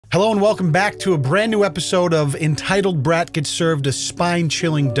Hello and welcome back to a brand new episode of Entitled Brat Gets Served a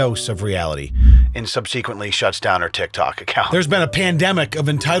Spine-Chilling Dose of Reality, and subsequently shuts down her TikTok account. There's been a pandemic of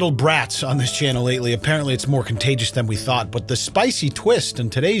entitled brats on this channel lately. Apparently it's more contagious than we thought, but the spicy twist in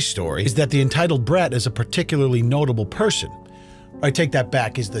today's story is that the entitled brat is a particularly notable person. I take that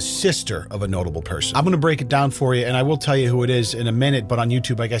back, is the sister of a notable person. I'm gonna break it down for you, and I will tell you who it is in a minute, but on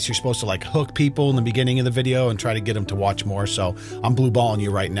YouTube, I guess you're supposed to like hook people in the beginning of the video and try to get them to watch more, so I'm blue balling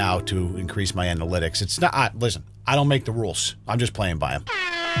you right now to increase my analytics. It's not, listen, I don't make the rules. I'm just playing by them.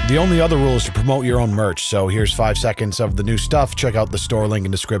 The only other rule is to promote your own merch, so here's 5 seconds of the new stuff. Check out the store link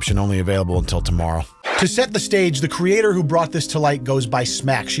and description, only available until tomorrow. To set the stage, the creator who brought this to light goes by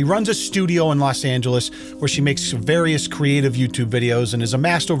Smack. She runs a studio in Los Angeles where she makes various creative YouTube videos and has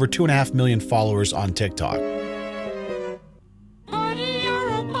amassed over 2.5 million followers on TikTok.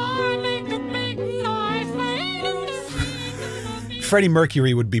 Freddie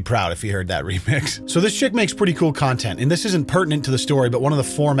Mercury would be proud if he heard that remix. So this chick makes pretty cool content, and this isn't pertinent to the story, but one of the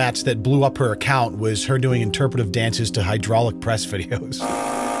formats that blew up her account was her doing interpretive dances to hydraulic press videos.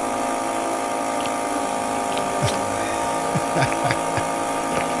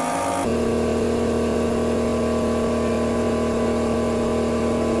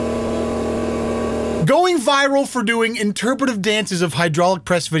 Going viral for doing interpretive dances of hydraulic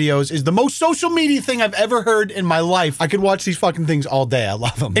press videos is the most social media thing I've ever heard in my life. I could watch these fucking things all day. I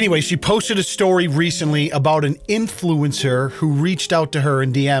love them. Anyway, she posted a story recently about an influencer who reached out to her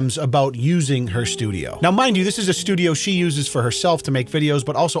in DMs about using her studio. Now, mind you, this is a studio she uses for herself to make videos,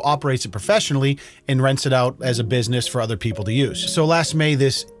 but also operates it professionally and rents it out as a business for other people to use. So last May,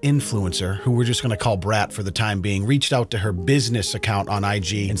 this influencer, who we're just gonna call Brat for the time being, reached out to her business account on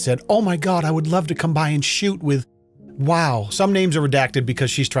IG and said, "Oh my God, I would love to come by and shoot with..." Wow. Some names are redacted because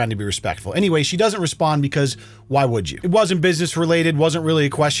she's trying to be respectful. Anyway, she doesn't respond because why would you? It wasn't business related, wasn't really a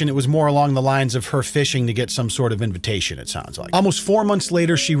question. It was more along the lines of her fishing to get some sort of invitation, it sounds like. Almost 4 months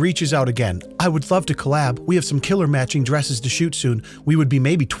later, she reaches out again. "I would love to collab. We have some killer matching dresses to shoot soon. We would be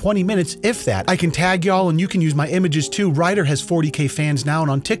maybe 20 minutes, if that. I can tag y'all and you can use my images too. Ryder has 40K fans now, and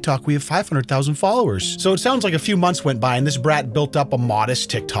on TikTok, we have 500,000 followers." So it sounds like a few months went by and this brat built up a modest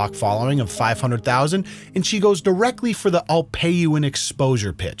TikTok following of 500,000, and she goes directly for the "I'll pay you an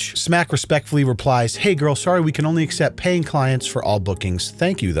exposure" pitch. Smack respectfully replies, "Hey girl, sorry, we can only accept paying clients for all bookings.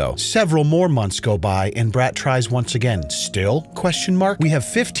 Thank you though." Several more months go by and Brat tries once again. "Still? Question mark. We have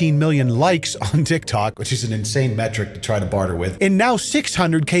 15 million likes on TikTok," which is an insane metric to try to barter with, "and now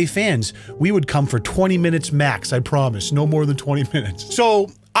 600K fans. We would come for 20 minutes max, I promise. No more than 20 minutes. So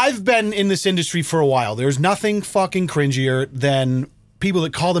I've been in this industry for a while. There's nothing fucking cringier than people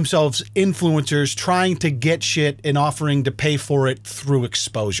that call themselves influencers trying to get shit and offering to pay for it through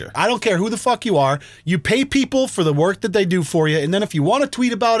exposure. I don't care who the fuck you are. You pay people for the work that they do for you, and then if you want to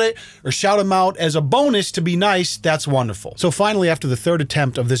tweet about it or shout them out as a bonus to be nice, that's wonderful. So finally, after the 3rd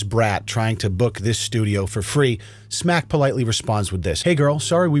attempt of this brat trying to book this studio for free, Smack politely responds with this: "Hey girl,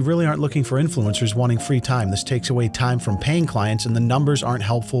 sorry, we really aren't looking for influencers wanting free time. This takes away time from paying clients and the numbers aren't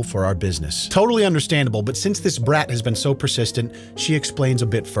helpful for our business." Totally understandable, but since this brat has been so persistent, she explains a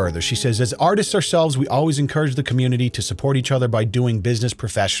bit further. She says, "As artists ourselves, we always encourage the community to support each other by doing business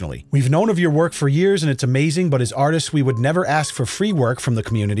professionally. We've known of your work for years and it's amazing, but as artists, we would never ask for free work from the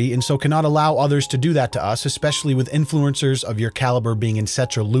community and so cannot allow others to do that to us, especially with influencers of your caliber being in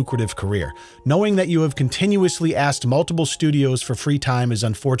such a lucrative career. Knowing that you have continuously asked multiple studios for free time is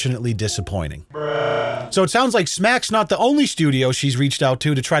unfortunately disappointing." So it sounds like Smack's not the only studio she's reached out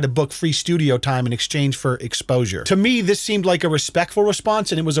to try to book free studio time in exchange for exposure. To me, this seemed like a respectful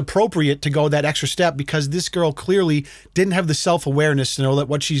response, and it was appropriate to go that extra step because this girl clearly didn't have the self-awareness to know that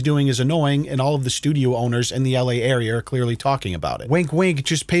what she's doing is annoying, and all of the studio owners in the LA area are clearly talking about it. Wink, wink,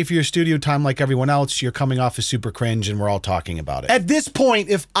 just pay for your studio time like everyone else. You're coming off as super cringe, and we're all talking about it. At this point,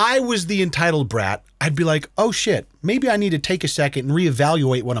 if I was the entitled brat, I'd be like, oh shit, maybe I need to take a second and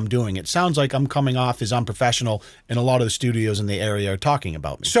reevaluate what I'm doing. It sounds like I'm coming off as unprofessional and a lot of the studios in the area are talking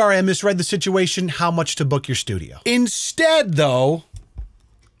about me. Sorry, I misread the situation. How much to book your studio? Instead, though,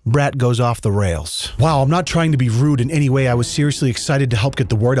 Brat goes off the rails. "Wow, I'm not trying to be rude in any way. I was seriously excited to help get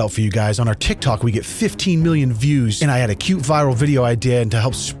the word out for you guys. On our TikTok, we get 15 million views, and I had a cute viral video idea and to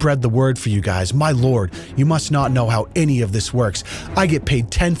help spread the word for you guys. My lord, you must not know how any of this works. I get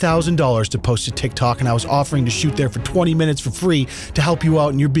paid $10,000 to post to TikTok, and I was offering to shoot there for 20 minutes for free to help you out,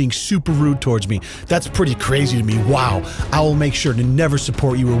 and you're being super rude towards me. That's pretty crazy to me. Wow. I will make sure to never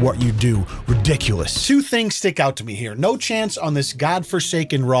support you or what you do. Ridiculous." 2 things stick out to me here. No chance on this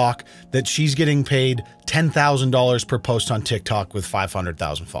godforsaken rock that she's getting paid $10,000 per post on TikTok with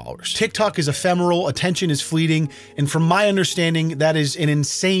 500,000 followers. TikTok is ephemeral, attention is fleeting, and from my understanding, that is an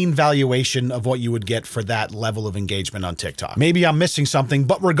insane valuation of what you would get for that level of engagement on TikTok. Maybe I'm missing something,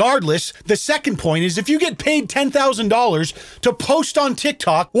 but regardless, the second point is if you get paid $10,000 to post on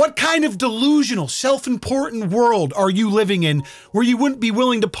TikTok, what kind of delusional, self-important world are you living in where you wouldn't be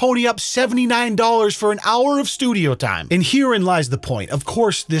willing to pony up $79 for an hour of studio time? And herein lies the point. Of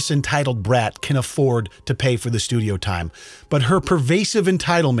course, this entitled brat can afford to pay for the studio time, but her pervasive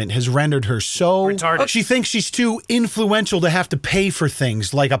entitlement has rendered her so retarded. She thinks she's too influential to have to pay for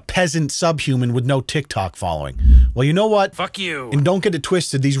things like a peasant subhuman with no TikTok following. Well, you know what? Fuck you. And don't get it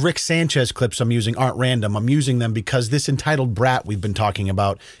twisted, these Rick Sanchez clips I'm using aren't random. I'm using them because this entitled brat we've been talking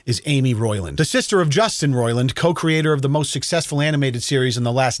about is Amy Roiland, the sister of Justin Roiland, co-creator of the most successful animated series in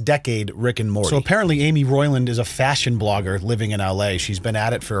the last decade, Rick and Morty. So apparently Amy Roiland is a fashion blogger living in LA. She's been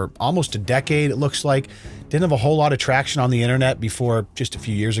at it for almost a decade, it looks like. Didn't have a whole lot of traction on the internet before just a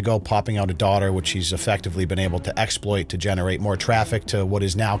few years ago popping out a daughter, which she's effectively been able to exploit to generate more traffic to what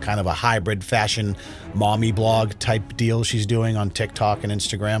is now kind of a hybrid fashion mommy blog type deal she's doing on TikTok and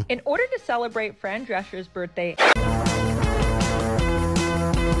Instagram. In order to celebrate Fran Drescher's birthday,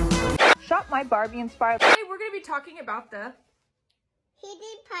 shop my Barbie inspired. Today we're going to be talking about the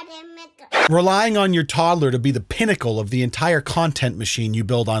Relying on your toddler to be the pinnacle of the entire content machine you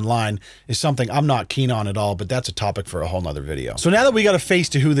build online is something I'm not keen on at all, but that's a topic for a whole nother video. So now that we got a face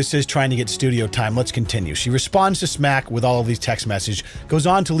to who this is trying to get studio time, let's continue. She responds to Smack with all of these text messages, goes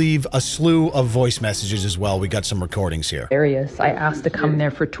on to leave a slew of voice messages as well. We got some recordings here. I asked to come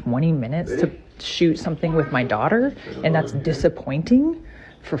there for 20 minutes to shoot something with my daughter, and that's disappointing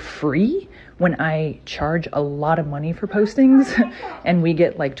for free when I charge a lot of money for postings and we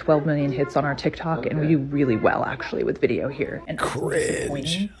get like 12 million hits on our TikTok and we do really well actually with video here. And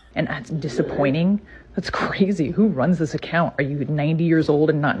cringe. And that's disappointing. That's crazy. Who runs this account? Are you 90 years old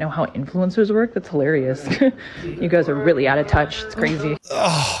and not know how influencers work? That's hilarious. You guys are really out of touch. It's crazy.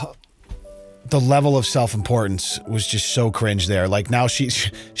 The level of self-importance was just so cringe there. Like now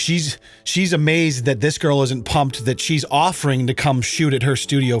she's amazed that this girl isn't pumped that she's offering to come shoot at her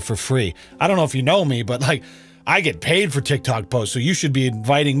studio for free. I don't know if you know me, but like I get paid for TikTok posts, so you should be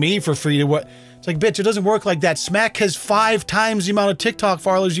inviting me for free to what? It's like, bitch, it doesn't work like that. Smack has 5 times the amount of TikTok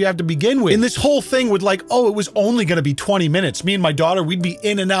followers you have to begin with. And this whole thing with like, oh, it was only gonna be 20 minutes. Me and my daughter, we'd be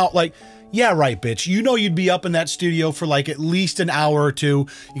in and out like, yeah, right, bitch. You know you'd be up in that studio for like at least an hour or two.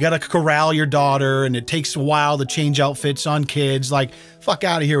 You gotta corral your daughter and it takes a while to change outfits on kids. Like, fuck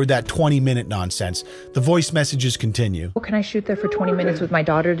out of here with that 20-minute nonsense. The voice messages continue. Can I shoot there for 20 minutes with my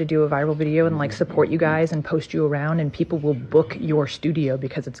daughter to do a viral video and like support you guys and post you around, and people will book your studio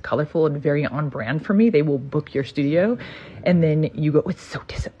because it's colorful and very on brand for me. They will book your studio and then you go, it's so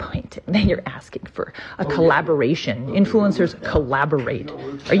disappointing. Then you're asking for a collaboration. Influencers collaborate.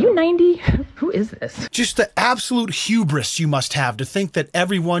 Are you 90? Who is this? Just the absolute hubris you must have to think that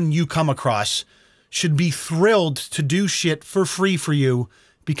everyone you come across should be thrilled to do shit for free for you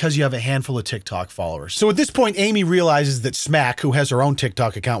because you have a handful of TikTok followers. So at this point, Amy realizes that Smack, who has her own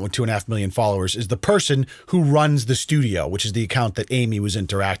TikTok account with 2.5 million followers, is the person who runs the studio, which is the account that Amy was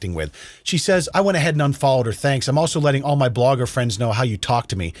interacting with. She says, I went ahead and unfollowed her, thanks. I'm also letting all my blogger friends know how you talk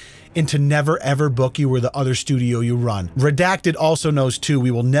to me and to never ever book you or the other studio you run. Redacted also knows too,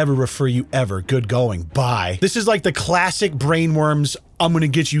 we will never refer you ever. Good going. Bye. This is like the classic Brainworms, I'm gonna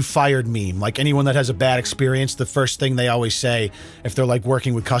get you fired meme. Like anyone that has a bad experience, the first thing they always say if they're like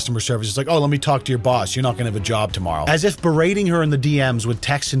working with customer service is like, oh, let me talk to your boss. You're not gonna have a job tomorrow. As if berating her in the DMs with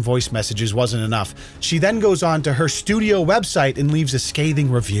text and voice messages wasn't enough, she then goes on to her studio website and leaves a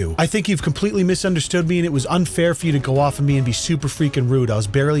scathing review. I think you've completely misunderstood me and it was unfair for you to go off of me and be super freaking rude. I was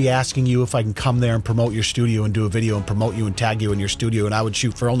barely asking you if I can come there and promote your studio and do a video and promote you and tag you in your studio and I would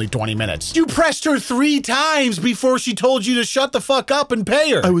shoot for only 20 minutes. You pressed her 3 times before she told you to shut the fuck up and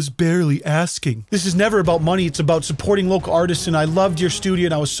pay her. I was barely asking. This is never about money. It's about supporting local artists, and I loved your studio,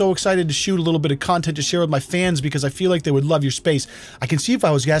 and I was so excited to shoot a little bit of content to share with my fans because I feel like they would love your space. I can see if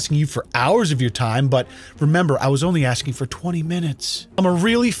I was asking you for hours of your time, but remember, I was only asking for 20 minutes. I'm a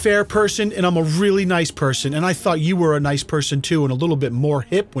really fair person, and I'm a really nice person, and I thought you were a nice person too, and a little bit more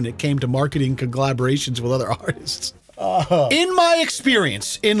hip when it came to marketing collaborations with other artists. In my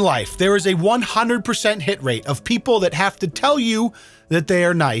experience in life, there is a 100% hit rate of people that have to tell you that they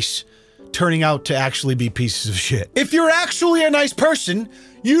are nice turning out to actually be pieces of shit. If you're actually a nice person,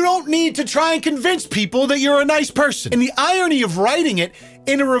 you don't need to try and convince people that you're a nice person. And the irony of writing it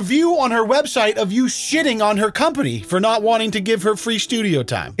in a review on her website of you shitting on her company for not wanting to give her free studio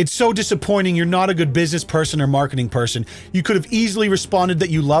time. It's so disappointing. You're not a good business person or marketing person. You could have easily responded that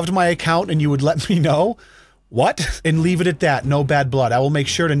you loved my account and you would let me know. What? And leave it at that. No bad blood. I will make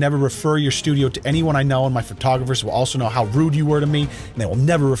sure to never refer your studio to anyone I know, and my photographers will also know how rude you were to me, and they will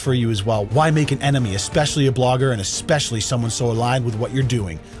never refer you as well. Why make an enemy, especially a blogger, and especially someone so aligned with what you're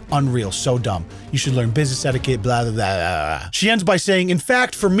doing? Unreal. So dumb. You should learn business etiquette, blah, blah, blah, blah. She ends by saying, in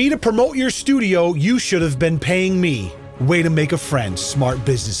fact, for me to promote your studio, you should have been paying me. Way to make a friend. Smart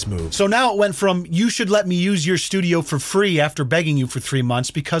business move. So now it went from, you should let me use your studio for free after begging you for 3 months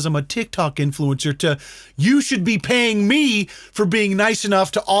because I'm a TikTok influencer, to, you should be paying me for being nice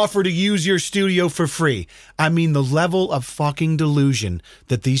enough to offer to use your studio for free. I mean, the level of fucking delusion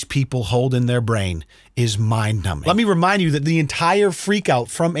that these people hold in their brain is mind-numbing. Let me remind you that the entire freakout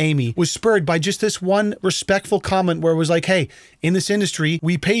from Amy was spurred by just this one respectful comment where it was like, hey, in this industry,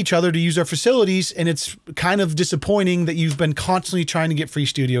 we pay each other to use our facilities, and it's kind of disappointing that you've been constantly trying to get free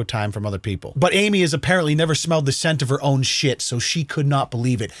studio time from other people. But Amy has apparently never smelled the scent of her own shit, so she could not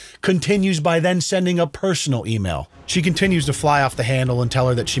believe it. Continues by then sending a personal email. She continues to fly off the handle and tell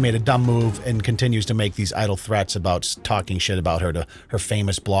her that she made a dumb move, and continues to make these idle threats about talking shit about her to her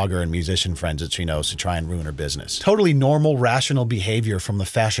famous blogger and musician friends that she knows to try and ruin her business. Totally normal, rational behavior from the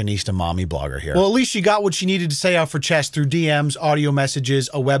fashionista mommy blogger here. Well, at least she got what she needed to say off her chest through DMs, audio messages,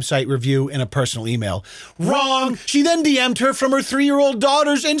 a website review, and a personal email. Wrong! She then DM'd her from her 3-year-old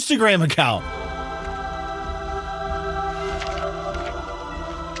daughter's Instagram account.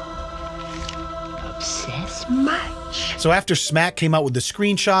 Obsessed much. So after Smack came out with the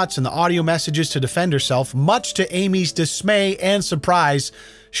screenshots and the audio messages to defend herself, much to Amy's dismay and surprise,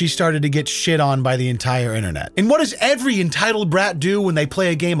 she started to get shit on by the entire internet. And what does every entitled brat do when they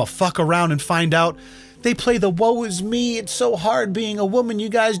play a game of fuck around and find out? They play the woe is me, it's so hard being a woman, you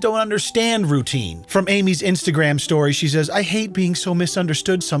guys don't understand routine. From Amy's Instagram story, she says, I hate being so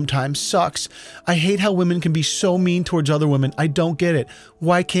misunderstood sometimes, sucks. I hate how women can be so mean towards other women, I don't get it.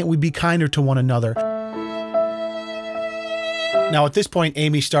 Why can't we be kinder to one another? Now, at this point,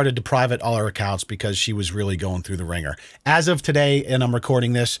 Amy started to private all her accounts because she was really going through the ringer. As of today, and I'm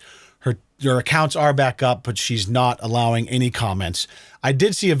recording this, her accounts are back up, but she's not allowing any comments. I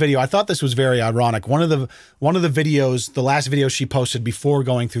did see a video. I thought this was very ironic. One of the videos, the last video she posted before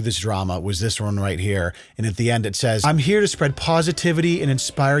going through this drama was this one right here. And at the end it says, I'm here to spread positivity and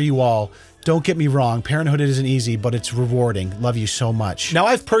inspire you all. Don't get me wrong, parenthood isn't easy, but it's rewarding. Love you so much. Now,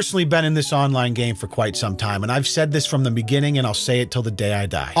 I've personally been in this online game for quite some time, and I've said this from the beginning, and I'll say it till the day I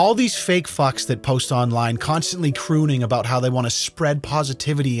die. All these fake fucks that post online constantly crooning about how they want to spread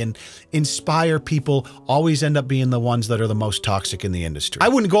positivity and inspire people always end up being the ones that are the most toxic in the industry. I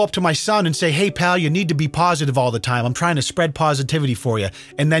wouldn't go up to my son and say, hey pal, you need to be positive all the time. I'm trying to spread positivity for you,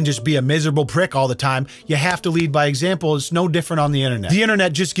 and then just be a miserable prick all the time. You have to lead by example. It's no different on the internet. The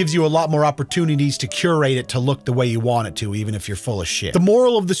internet just gives you a lot more opportunities to curate it to look the way you want it to, even if you're full of shit. The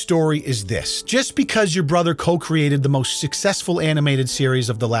moral of the story is this. Just because your brother co-created the most successful animated series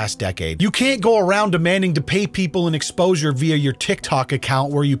of the last decade, you can't go around demanding to pay people an exposure via your TikTok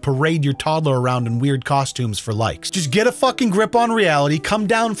account where you parade your toddler around in weird costumes for likes. Just get a fucking grip on reality, come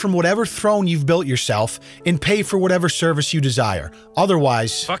down from whatever throne you've built yourself, and pay for whatever service you desire.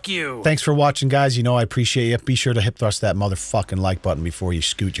 Otherwise, fuck you. Thanks for watching, guys. You know I appreciate you. Be sure to hip thrust that motherfucking like button before you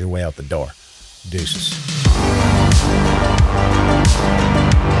scoot your way out the door. Deuces.